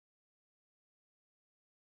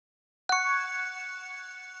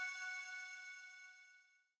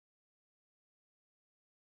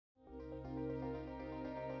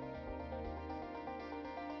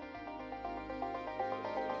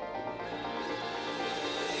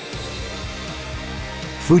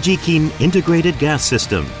Fujikin Integrated Gas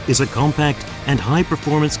System is a compact and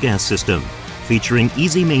high-performance gas system featuring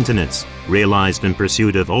easy maintenance, realized in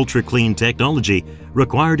pursuit of ultra-clean technology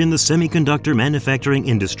required in the semiconductor manufacturing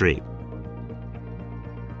industry.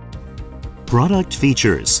 Product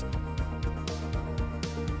features: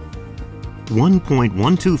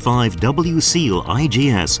 1.125W Seal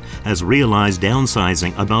IGS has realized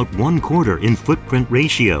downsizing about 1/4 in footprint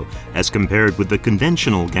ratio as compared with the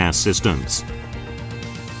conventional gas systems.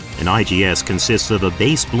 An IGS consists of a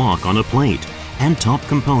base block on a plate and top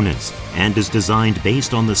components and is designed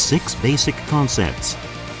based on the 6 basic concepts.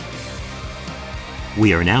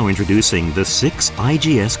 We are now introducing the 6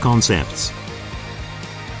 IGS concepts.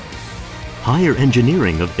 Higher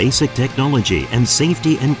engineering of basic technology and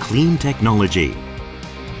safety and clean technology.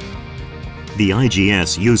 The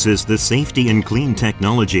IGS uses the safety and clean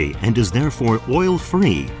technology and is therefore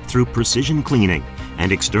oil-free through precision cleaning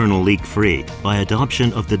and external leak-free by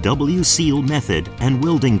adoption of the W-Seal method and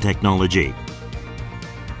welding technology.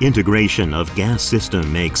 Integration of gas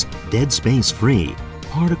system makes dead space-free,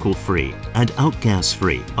 particle-free, and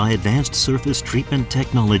outgas-free by advanced surface treatment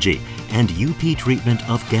technology and UP treatment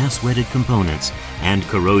of gas-wetted components, and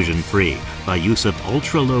corrosion-free by use of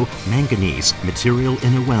ultra-low manganese material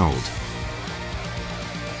in a weld.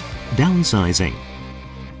 Downsizing.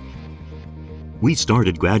 We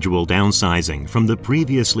started gradual downsizing from the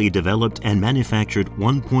previously developed and manufactured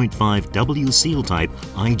 1.5W Seal type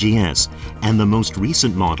IGS, and the most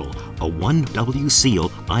recent model, a 1W Seal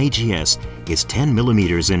IGS, is 10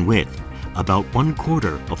 millimeters in width, about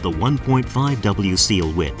 1/4 of the 1.5W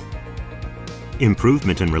Seal width.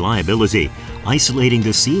 Improvement in reliability, isolating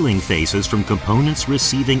the sealing faces from components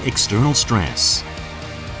receiving external stress.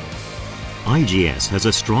 IGS has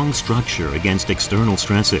a strong structure against external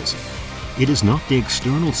stresses. It is not the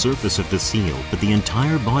external surface of the seal, but the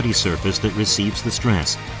entire body surface that receives the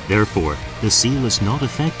stress. Therefore, the seal is not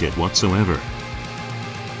affected whatsoever.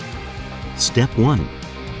 Step 1.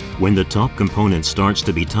 When the top component starts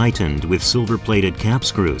to be tightened with silver-plated cap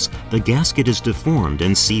screws, the gasket is deformed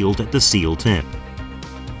and sealed at the seal tip.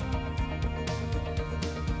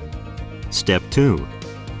 Step 2.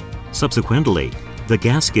 Subsequently, the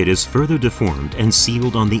gasket is further deformed and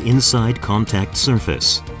sealed on the inside contact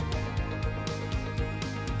surface.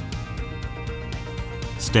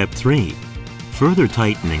 Step 3. Further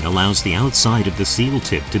tightening allows the outside of the seal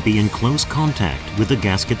tip to be in close contact with the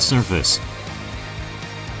gasket surface.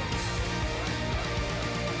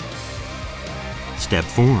 Step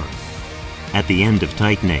 4. At the end of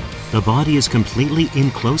tightening, the body is completely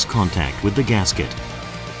in close contact with the gasket.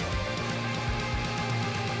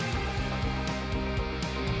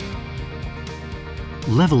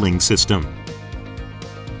 Leveling system.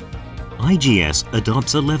 IGS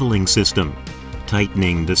adopts a leveling system.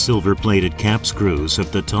 Tightening the silver-plated cap screws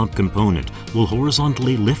of the top component will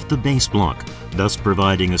horizontally lift the base block, thus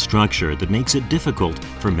providing a structure that makes it difficult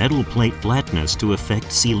for metal plate flatness to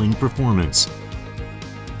affect sealing performance.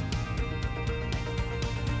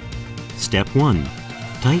 Step 1.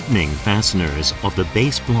 Tightening fasteners of the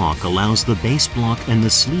base block allows the base block and the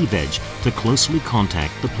sleeve edge to closely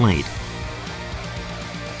contact the plate.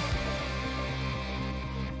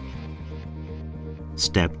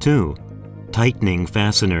 Step 2. Tightening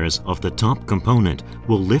fasteners of the top component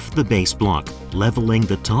will lift the base block, leveling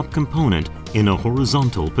the top component in a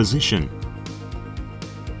horizontal position.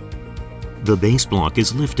 The base block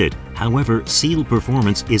is lifted, however, seal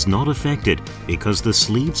performance is not affected because the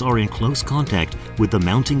sleeves are in close contact with the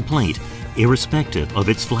mounting plate, irrespective of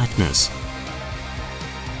its flatness.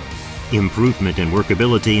 Improvement in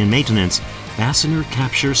workability and maintenance, fastener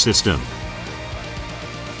capture system.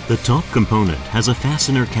 The top component has a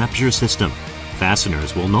fastener capture system.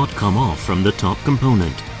 Fasteners will not come off from the top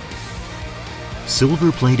component.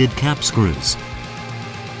 Silver-plated cap screws.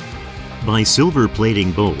 By silver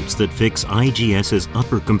plating bolts that fix IGS's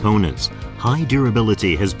upper components, high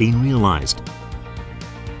durability has been realized.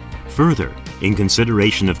 Further, in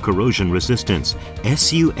consideration of corrosion resistance,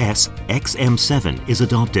 SUS XM7 is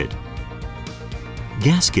adopted.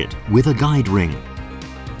 Gasket with a guide ring.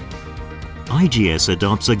 IGS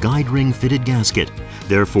adopts a guide ring fitted gasket,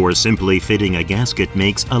 therefore simply fitting a gasket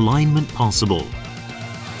makes alignment possible.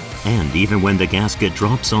 And even when the gasket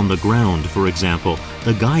drops on the ground, for example,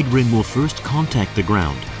 the guide ring will first contact the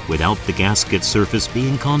ground without the gasket surface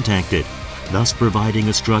being contacted, thus providing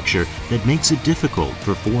a structure that makes it difficult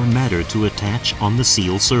for foreign matter to attach on the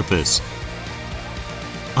seal surface.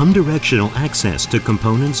 Unidirectional access to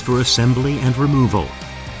components for assembly and removal.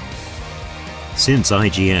 Since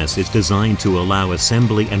IGS is designed to allow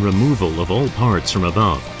assembly and removal of all parts from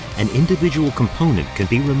above, an individual component can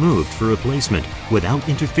be removed for replacement without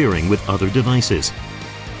interfering with other devices.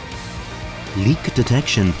 Leak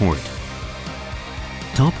detection port.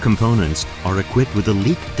 Top components are equipped with a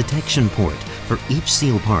leak detection port for each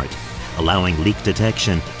seal part, allowing leak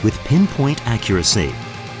detection with pinpoint accuracy.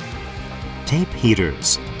 Tape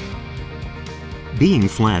heaters. Being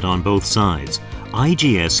flat on both sides,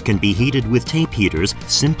 IGS can be heated with tape heaters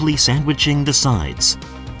simply sandwiching the sides.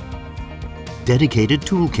 Dedicated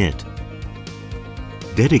toolkit.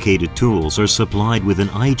 Dedicated tools are supplied with an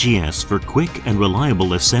IGS for quick and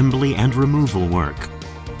reliable assembly and removal work.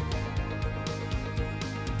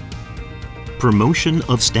 Promotion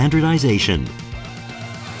of standardization.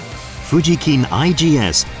 Fujikin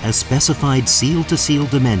IGS has specified seal-to-seal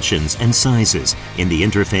dimensions and sizes in the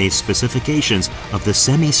interface specifications of the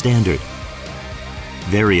semi-standard.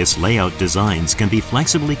 Various layout designs can be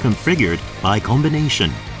flexibly configured by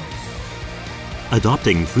combination.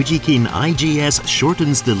 Adopting Fujikin IGS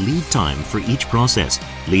shortens the lead time for each process,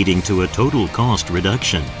 leading to a total cost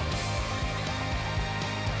reduction.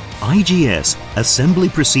 IGS assembly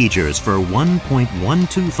procedures for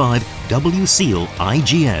 1.125 W seal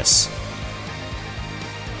IGS.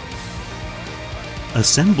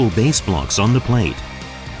 Assemble base blocks on the plate.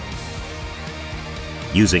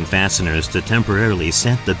 Using fasteners to temporarily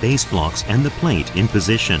set the base blocks and the plate in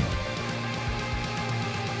position.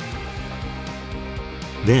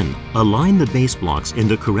 Then, align the base blocks in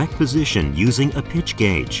the correct position using a pitch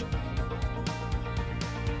gauge.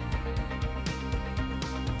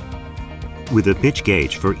 With a pitch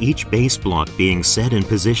gauge for each base block being set in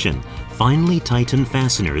position, finely tighten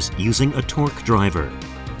fasteners using a torque driver.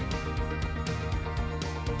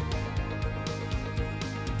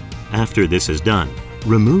 After this is done,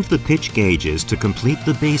 remove the pitch gauges to complete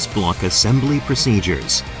the base block assembly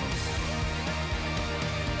procedures.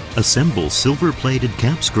 Assemble silver-plated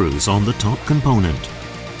cap screws on the top component.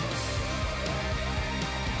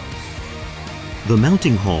 The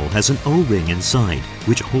mounting hole has an O-ring inside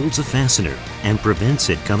which holds a fastener and prevents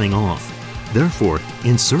it coming off. Therefore,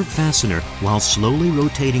 insert fastener while slowly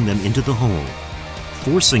rotating them into the hole.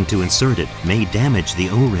 Forcing to insert it may damage the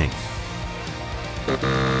O-ring.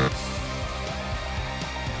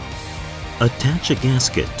 Attach a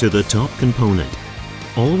gasket to the top component.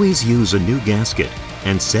 Always use a new gasket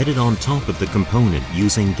and set it on top of the component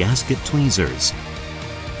using gasket tweezers.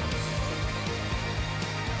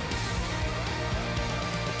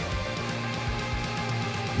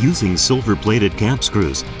 Using silver-plated cap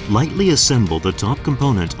screws, lightly assemble the top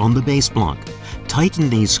component on the base block. Tighten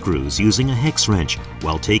these screws using a hex wrench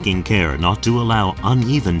while taking care not to allow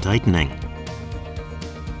uneven tightening.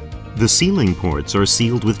 The sealing ports are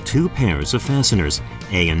sealed with two pairs of fasteners,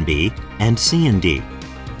 A and B and C and D.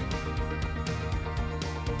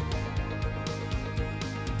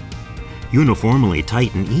 Uniformly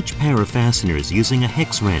tighten each pair of fasteners using a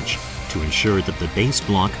hex wrench to ensure that the base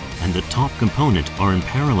block and the top component are in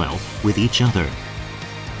parallel with each other.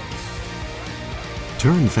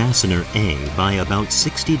 Turn fastener A by about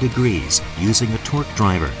 60 degrees using a torque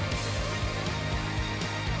driver.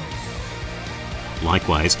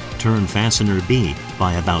 Likewise, turn fastener B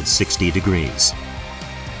by about 60 degrees.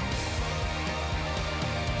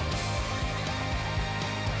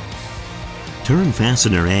 Turn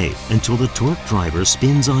fastener A until the torque driver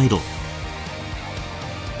spins idle.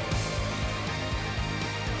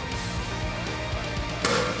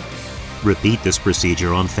 Repeat this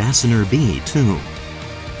procedure on fastener B too.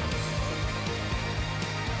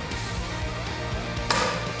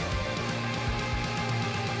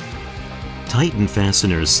 Tighten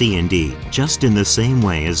fasteners C and D just in the same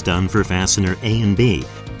way as done for fastener A and B.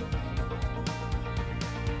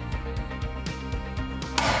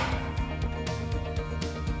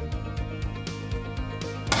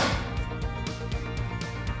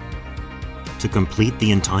 To complete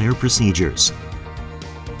the entire procedures.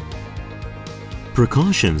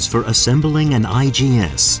 Precautions for assembling an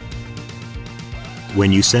IGS.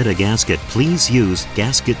 When you set a gasket, please use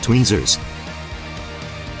gasket tweezers.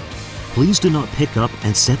 Please do not pick up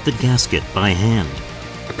and set the gasket by hand.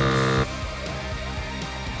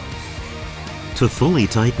 To fully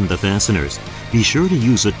tighten the fasteners, be sure to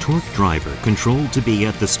use a torque driver controlled to be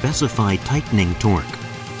at the specified tightening torque.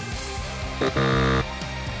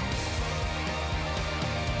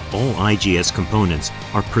 All IGS components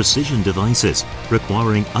are precision devices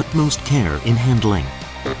requiring utmost care in handling.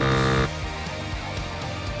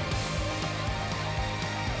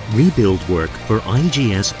 Rebuild work for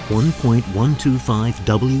IGS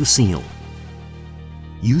 1.125W seal.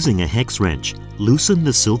 Using a hex wrench, loosen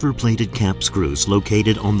the silver-plated cap screws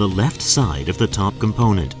located on the left side of the top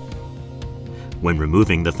component. When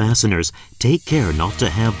removing the fasteners, take care not to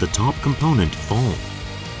have the top component fall.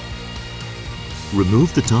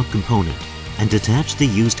 Remove the top component and detach the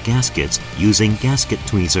used gaskets using gasket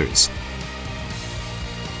tweezers.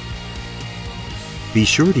 Be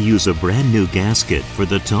sure to use a brand new gasket for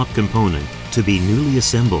the top component to be newly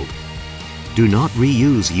assembled. Do not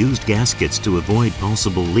reuse used gaskets to avoid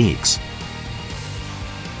possible leaks.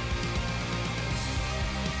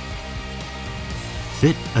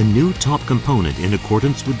 Fit a new top component in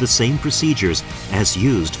accordance with the same procedures as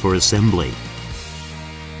used for assembly.